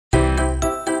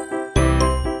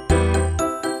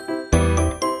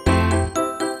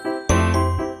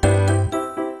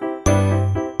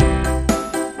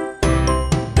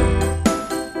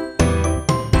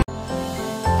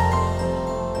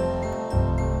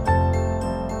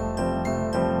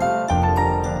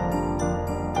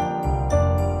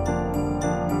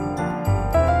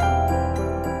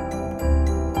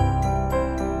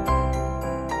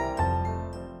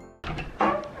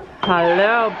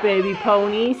Hello, baby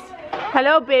ponies.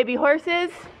 Hello, baby horses.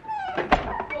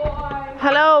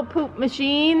 Hello, poop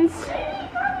machines.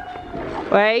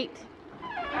 Wait.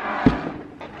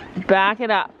 Back it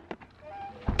up.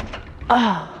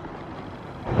 Oh.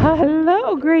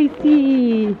 Hello,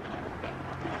 Gracie.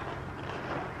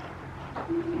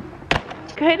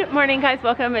 Good morning, guys.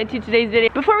 Welcome to today's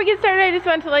video. Before we get started, I just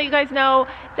want to let you guys know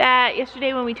that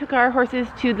yesterday when we took our horses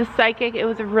to the psychic, it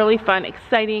was a really fun,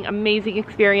 exciting, amazing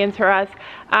experience for us.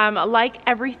 Like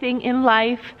everything in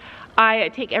life, I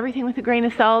take everything with a grain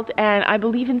of salt, and I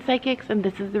believe in psychics, and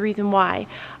this is the reason why.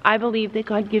 I believe that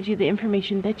God gives you the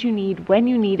information that you need when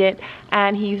you need it,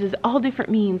 and He uses all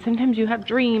different means. Sometimes you have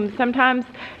dreams, sometimes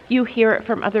you hear it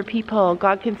from other people.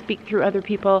 God can speak through other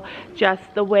people just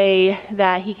the way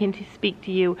that He can speak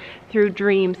to you through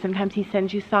dreams. Sometimes He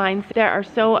sends you signs. There are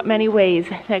so many ways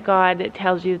that God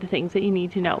tells you the things that you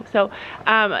need to know. So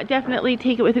definitely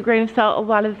take it with a grain of salt. A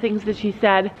lot of the things that she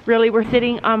said really were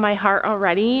sitting on my heart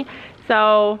already.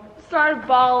 So started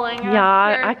bawling.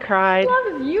 Yeah, I cried. She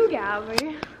loves you,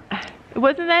 Gabby. It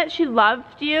wasn't that she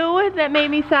loved you that made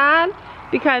me sad,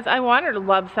 because I want her to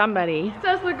love somebody.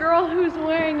 Says the girl who's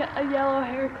wearing a yellow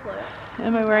hair clip.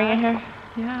 Am I wearing a hair?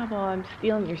 Yeah, well, I'm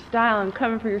stealing your style. I'm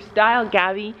coming for your style,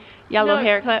 Gabby. Yellow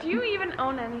hair clip. Do you even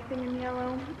own anything in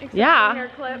yellow except yeah. hair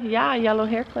clip? Yeah, yellow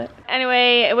hair clip.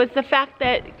 Anyway, it was the fact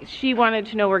that she wanted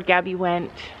to know where Gabby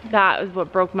went. That was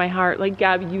what broke my heart. Like,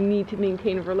 Gabby, you need to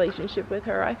maintain a relationship with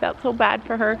her. I felt so bad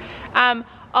for her.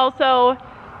 Also,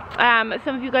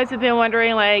 some of you guys have been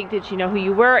wondering, like, did she know who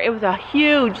you were? It was a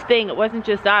huge thing. It wasn't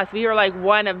just us. We were like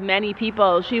one of many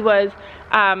people. She was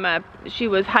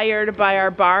hired by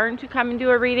our barn to come and do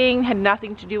a reading. Had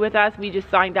nothing to do with us. We just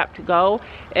signed up to go.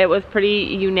 It was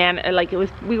pretty unanimous. Like,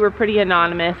 we were pretty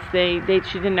anonymous. She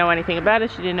didn't know anything about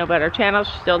us. She didn't know about our channel.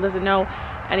 She still doesn't know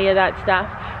any of that stuff.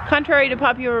 Contrary to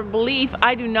popular belief,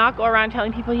 I do not go around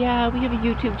telling people, yeah, we have a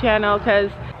YouTube channel, because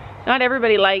not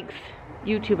everybody likes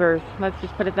YouTubers, let's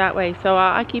just put it that way. So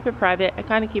I keep it private. I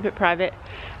kind of keep it private.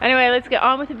 Anyway, let's get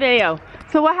on with the video.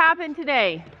 So what happened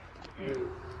today?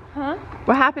 Huh?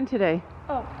 What happened today?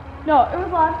 Oh, no, it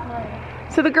was last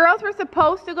night. So the girls were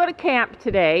supposed to go to camp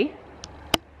today.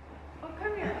 Oh,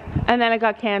 come here. And then it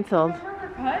got canceled.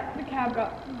 Remember cut?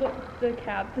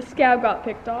 The scab got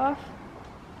picked off.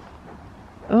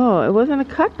 Oh, it wasn't a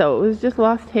cut though. It was just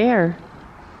lost hair.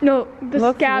 No, the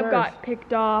Looks scab worse. got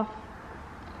picked off.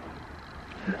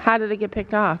 How did it get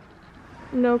picked off?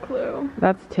 No clue.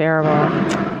 That's terrible.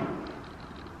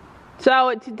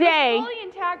 So today, it was fully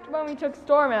intact when we took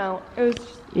Storm out. It was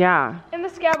just, yeah. and the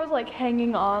scab was like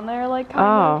hanging on there, like kind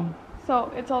of.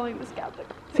 So it's only the scab that.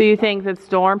 So you think that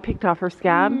Storm picked off her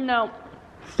scab? No.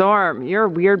 Storm, you're a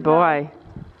weird boy.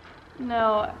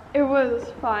 No, it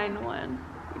was fine when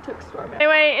we took Storm out.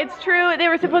 Anyway, it's true. They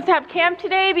were supposed to have camp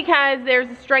today because there's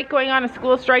a strike going on, a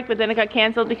school strike, but then it got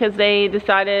canceled because they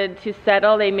decided to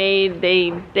settle.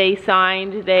 They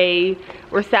signed. They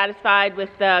were satisfied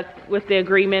with the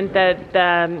agreement that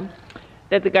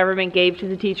the government gave to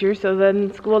the teachers. So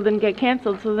then school didn't get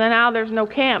canceled. So then now there's no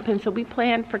camp, and so we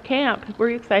planned for camp. Were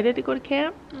you excited to go to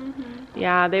camp? Mm-hmm.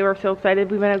 Yeah, they were so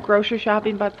excited. We went out grocery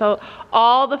shopping, but so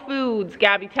all the foods.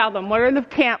 Gabby, tell them, what are the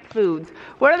camp foods?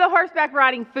 What are the horseback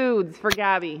riding foods for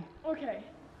Gabby? Okay,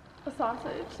 a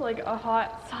sausage, like a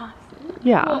hot sausage.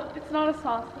 Yeah. Well, it's not a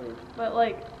sausage, but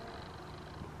like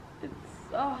it's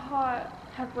a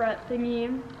hot pepperette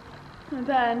thingy. And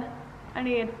then I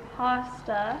need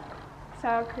pasta,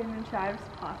 sour cream and chives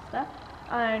pasta.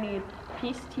 I need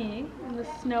peace tea in the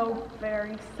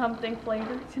snowberry something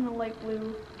flavor. It's in a light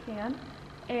blue can.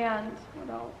 And what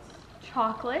else?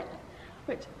 Chocolate,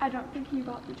 which I don't think you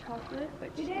got the chocolate,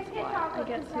 which is why I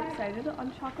get so excited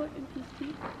on chocolate and peace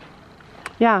tea.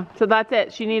 Yeah, so that's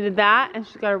it. She needed that, and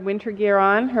she's got her winter gear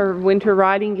on, her winter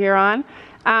riding gear on.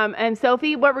 And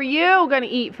Sophie, what were you going to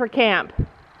eat for camp?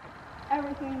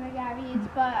 Everything that Gabby eats,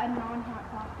 but a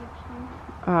non-hot pocket.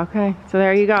 Okay, so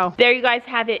there you go. There you guys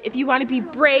have it. If you want to be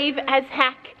brave as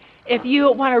heck, if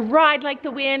you want to ride like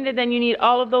the wind, then you need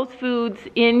all of those foods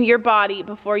in your body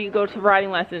before you go to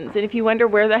riding lessons. And if you wonder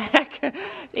where the heck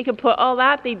they can put all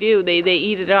that, they do. They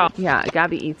eat it all. Yeah,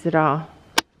 Gabby eats it all.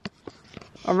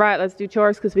 All right, let's do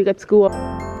chores because we got school.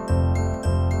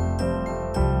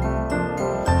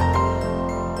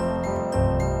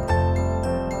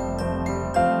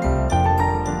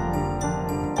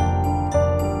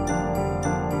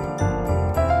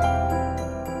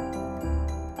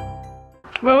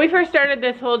 When we first started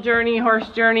this whole journey, horse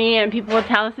journey, and people would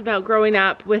tell us about growing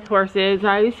up with horses,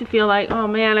 I used to feel like, oh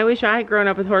man, I wish I had grown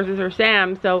up with horses or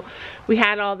Sam. So we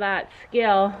had all that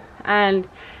skill, and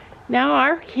now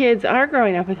our kids are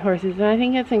growing up with horses, and I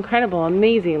think it's incredible,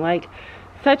 amazing, like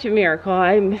such a miracle.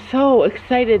 I'm so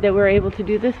excited that we're able to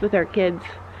do this with our kids.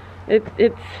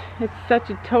 It's such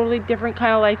a totally different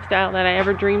kind of lifestyle that I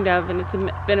ever dreamed of, and it's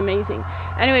been amazing.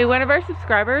 Anyway, one of our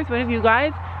subscribers, one of you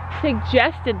guys,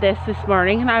 suggested this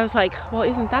morning, and I was like, well,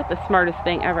 isn't that the smartest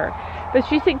thing ever? But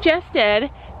she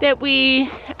suggested that we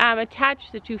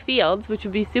attach the 2 fields, which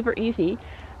would be super easy,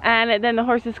 and then the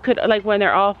horses could, like when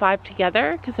they're all 5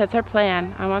 together, because that's our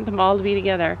plan, I want them all to be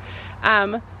together,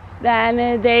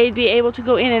 then they'd be able to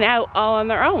go in and out all on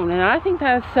their own, and I think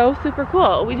that's so super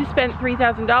cool. We just spent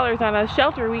 $3,000 on a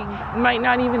shelter we might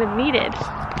not even have needed.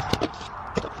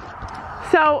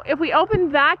 So if we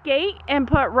opened that gate and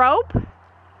put rope,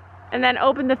 and then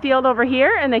open the field over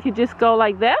here, and they could just go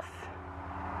like this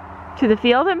to the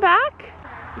field and back,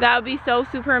 that would be so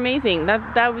super amazing.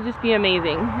 That would just be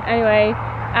amazing. Anyway,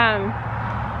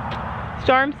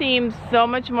 Storm seems so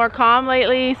much more calm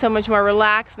lately, so much more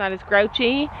relaxed, not as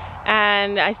grouchy,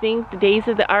 and I think the days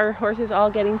of our horses all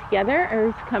getting together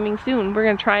are coming soon. We're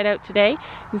gonna try it out today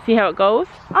and see how it goes.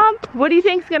 What do you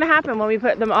think is gonna happen when we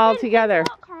put them all together? He's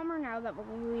a lot calmer now that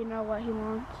we know what he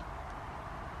wants.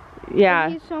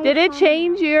 Yeah. Did it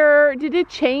change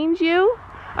you?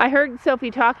 I heard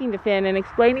Sophie talking to Finn and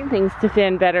explaining things to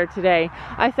Finn better today.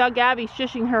 I saw Gabby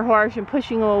shushing her horse and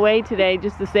pushing him away today,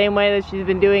 just the same way that she's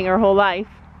been doing her whole life.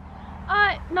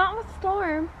 Not with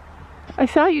Storm. I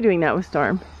saw you doing that with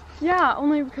Storm. Yeah,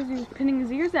 only because he was pinning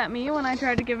his ears at me when I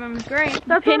tried to give him his grain.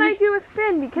 That's what I do with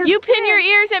Finn, because you pin your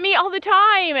ears at me all the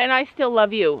time, and I still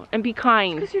love you, and be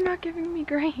kind. Because you're not giving me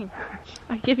grain.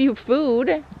 I give you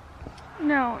food.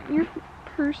 No, your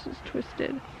purse is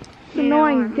twisted. It's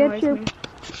annoying. Get your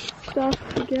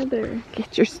stuff together.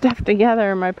 Get your stuff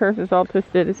together. My purse is all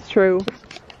twisted. It's true.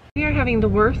 We are having the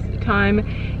worst time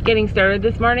getting started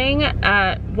this morning.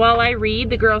 While I read,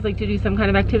 the girls like to do some kind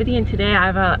of activity, and today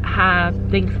I have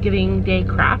Thanksgiving Day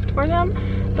craft for them.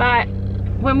 But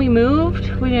when we moved,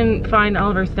 we didn't find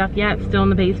all of our stuff yet. It's still in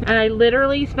the basement. And I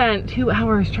literally spent 2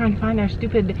 hours trying to find our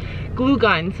stupid glue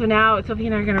gun. So now Sophie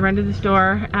and I are gonna run to the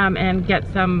store and get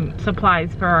some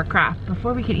supplies for our craft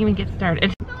before we could even get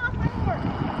started.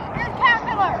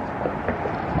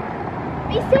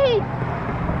 Be safe.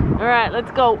 All right,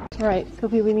 let's go. All right,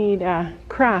 Sophie, we need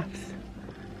crafts.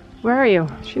 Where are you?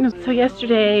 She knows. So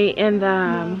yesterday in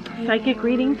the psychic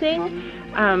reading thing,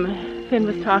 Finn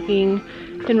was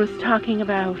talking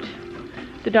about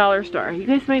the dollar store. You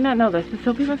guys might not know this, but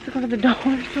Sophie wants to go to the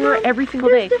dollar store every single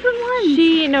day. Different ones.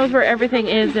 She knows where everything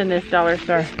is in this dollar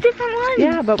store. Different ones.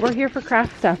 Yeah, but we're here for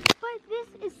craft stuff. But this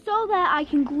is so that I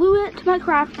can glue it to my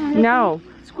craft and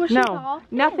squish it all in.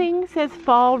 Nothing says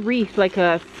fall wreath like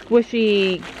a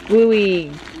squishy,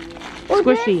 gluey,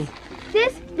 squishy.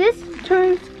 This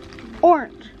turns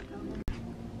orange.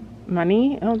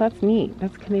 Money? Oh, that's neat.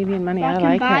 That's Canadian money. I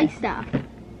like buy it. Stuff.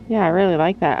 Yeah, I really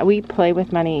like that. We play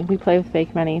with money. We play with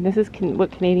fake money. This is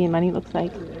what Canadian money looks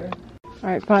like. All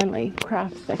right, finally,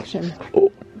 craft section.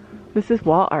 Oh, this is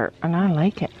wall art, and I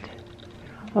like it.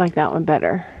 I like that one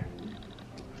better.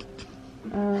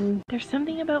 There's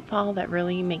something about fall that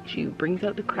really brings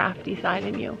out the crafty side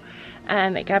in you.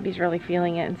 And Gabby's really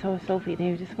feeling it, and so is Sophie.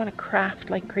 They just want to craft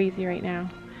like crazy right now.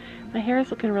 My hair is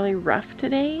looking really rough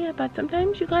today, but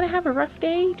sometimes you gotta have a rough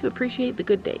day to appreciate the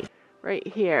good days. Right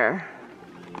here.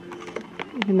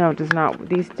 Even though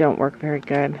these don't work very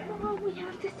good. Oh, we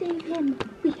have to save him.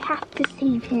 We have to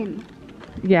save him.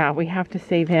 Yeah, we have to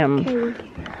save him.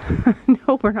 Okay.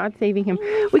 No, we're not saving him.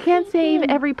 We can't save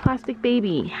every plastic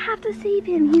baby. We have to save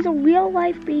him. He's a real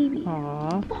life baby.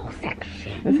 Aww. Fall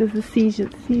section. This is the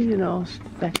seasonal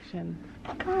section.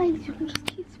 Guys, you can just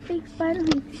keep fake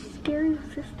Spider-Man scare your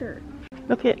sister.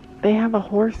 Look they have a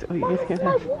horse. Oh, you guys can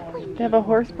have. They have a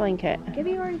horse blanket.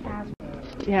 Gibby already has.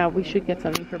 Yeah, we should get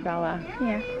something for Bella.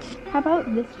 Yeah. How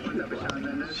about this?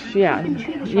 Yeah.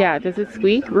 Yeah, does it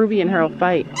squeak? Ruby and her will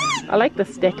fight. I like the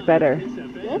stick better.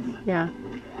 This? Yeah.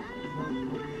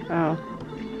 Oh.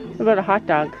 What about a hot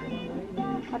dog?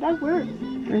 Hot dog works.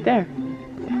 Right there.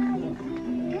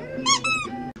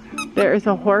 There is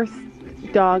a horse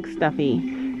dog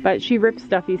stuffy, but she rips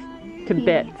stuffies to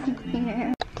bits.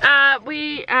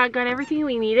 We got everything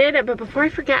we needed, but before I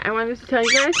forget, I wanted to tell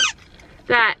you guys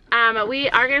that we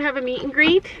are going to have a meet and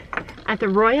greet at the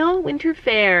Royal Winter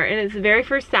Fair, and it's the very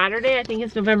first Saturday. I think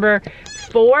it's November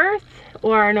 4th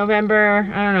or November,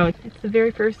 I don't know, it's the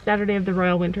very first Saturday of the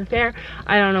Royal Winter Fair.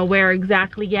 I don't know where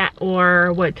exactly yet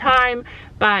or what time,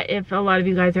 but if a lot of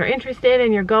you guys are interested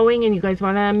and you're going and you guys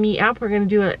want to meet up, we're going to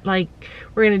do it like,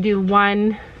 we're going to do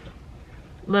one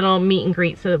little meet and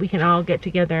greet so that we can all get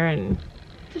together and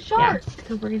It's a shark. Yeah,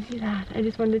 so we're gonna do that. I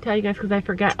just wanted to tell you guys because I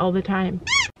forget all the time.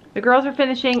 The girls are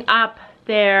finishing up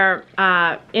their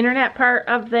internet part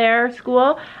of their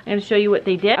school. I'm gonna show you what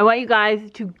they did. I want you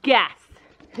guys to guess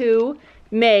who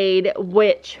made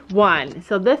which one.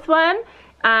 So this one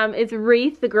is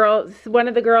Wreath. One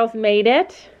of the girls made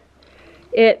it.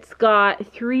 It's got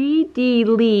 3D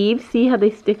leaves. See how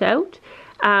they stick out?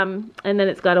 And then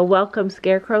it's got a welcome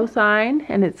scarecrow sign,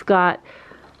 and it's got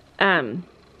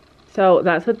so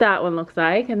that's what that one looks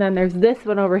like. And then there's this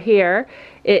one over here.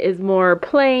 It is more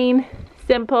plain,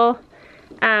 simple,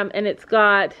 and it's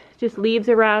got just leaves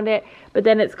around it, but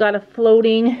then it's got a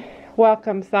floating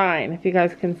welcome sign, if you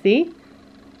guys can see.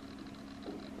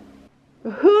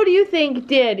 Who do you think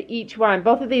did each one?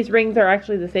 Both of these rings are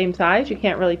actually the same size. You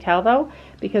can't really tell though,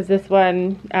 because this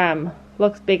one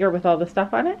looks bigger with all the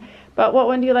stuff on it. But what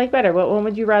one do you like better? What one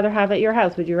would you rather have at your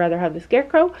house? Would you rather have the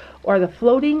scarecrow or the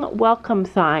floating welcome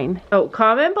sign? So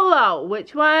comment below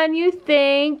which one you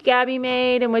think Gabby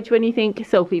made and which one you think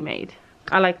Sophie made.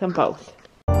 I like them both.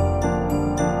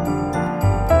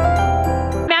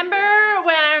 Remember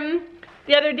when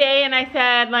the other day and I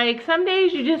said, like, some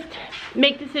days you just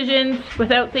make decisions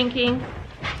without thinking?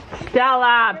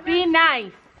 Stella, be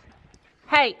nice.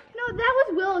 Hey. No, that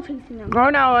was Willow chasing them. Oh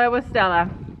no, it was Stella.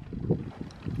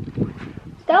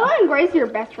 Stella and Gracie are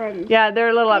best friends. Yeah, they're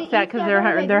a little upset because they're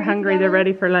hungry. They're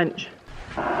ready for lunch.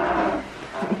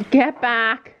 Get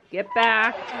back. Get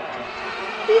back.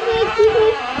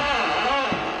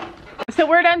 So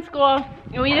we're done school,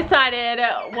 and we decided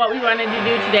what we wanted to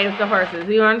do today with the horses.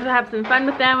 We wanted to have some fun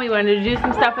with them. We wanted to do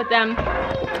some stuff with them,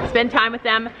 spend time with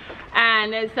them.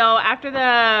 And so after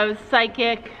the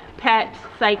pet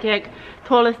psychic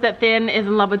told us that Finn is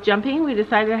in love with jumping, we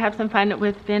decided to have some fun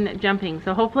with Finn jumping.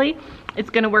 So hopefully it's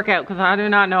gonna work out, because I do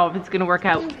not know if it's gonna work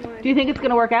out. Do you think it's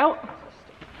gonna work out?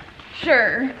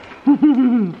 Sure.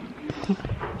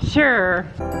 Sure.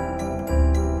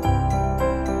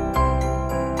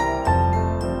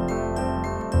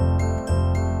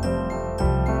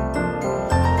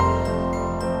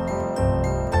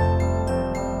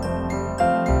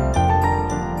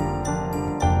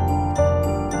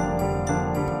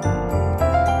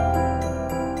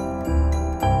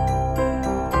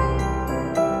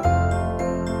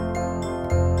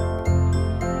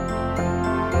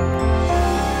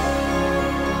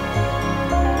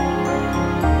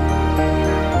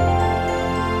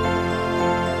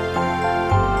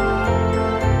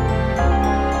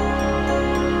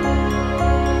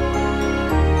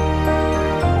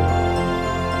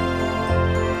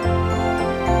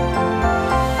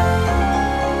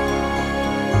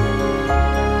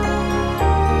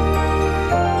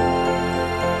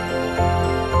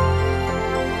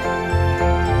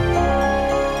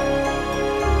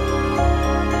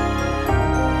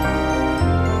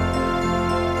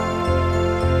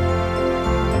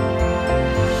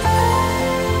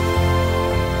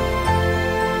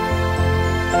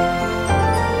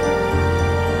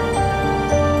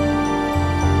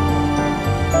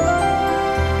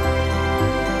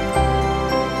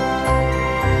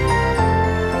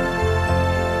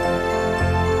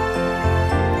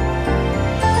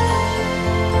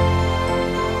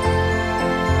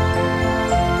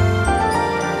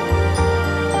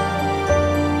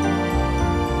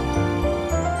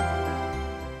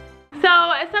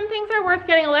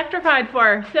 Getting electrified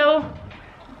for. So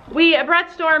we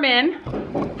brought Storm in,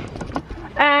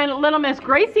 and little Miss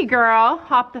Gracie girl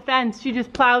hopped the fence. She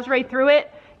just plows right through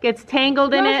it, gets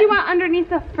tangled in it. She went underneath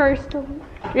the first one.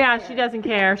 Yeah, she doesn't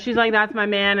care. She's like, that's my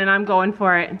man and I'm going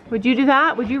for it. Would you do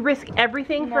that? Would you risk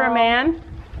everything for a man?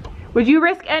 Would you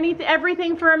risk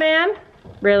everything for a man?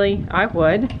 Really? I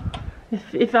would.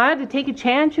 If I had to take a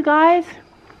chance, you guys,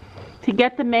 to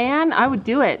get the man, I would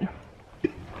do it.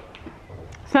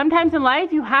 Sometimes in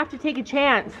life, you have to take a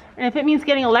chance. And if it means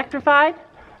getting electrified.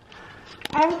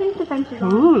 I think the fence is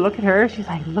on. Ooh, look at her. She's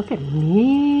like, look at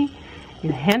me.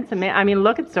 You handsome man. I mean,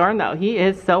 look at Storm, though. He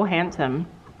is so handsome.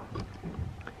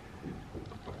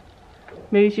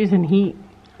 Maybe she's in heat.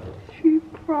 She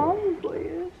probably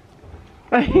is.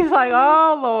 He's like,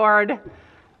 oh, Lord.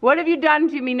 What have you done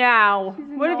to me now?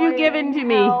 What have you given to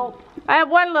me? Help. I have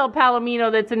one little palomino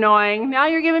that's annoying. Now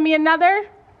you're giving me another?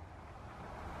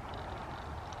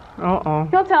 Uh-oh.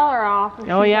 He'll tell her off.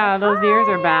 Oh yeah, those ears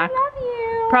are back. I love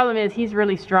you. Problem is, he's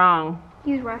really strong.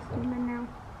 He's resting right now.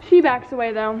 She backs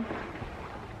away though.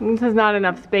 This is not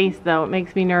enough space though. It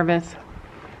makes me nervous.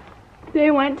 They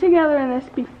went together in this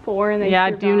before and they Yeah,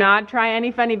 do not try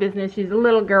any funny business. She's a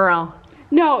little girl.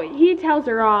 No, he tells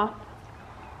her off.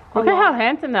 Look at how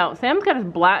handsome though. Storm's got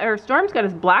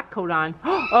his black coat on.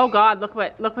 Oh God, look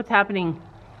what's happening.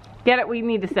 Get it? We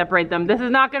need to separate them. This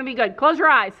is not gonna be good. Close your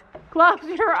eyes. Close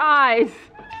your eyes.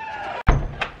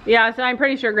 Yeah, so I'm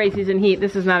pretty sure Gracie's in heat.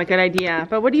 This is not a good idea.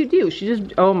 But what do? She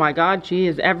just, oh my God, she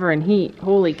is ever in heat.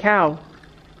 Holy cow.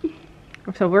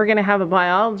 So we're gonna have a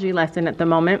biology lesson at the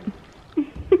moment.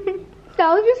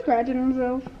 Sally's just scratching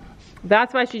himself.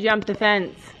 That's why she jumped the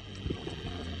fence.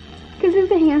 Because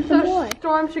he's a handsome boy.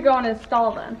 Storm should go in his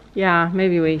stall then. Yeah,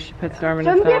 maybe we should put Storm in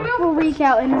Some his stall. people will reach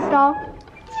out in the stall.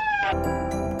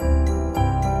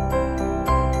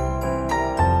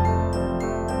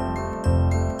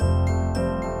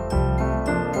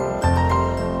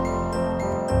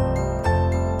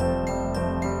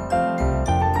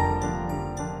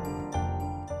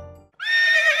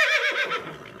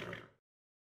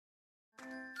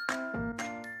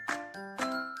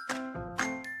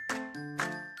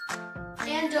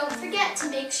 And don't forget to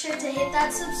make sure to hit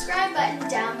that subscribe button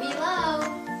down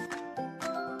below.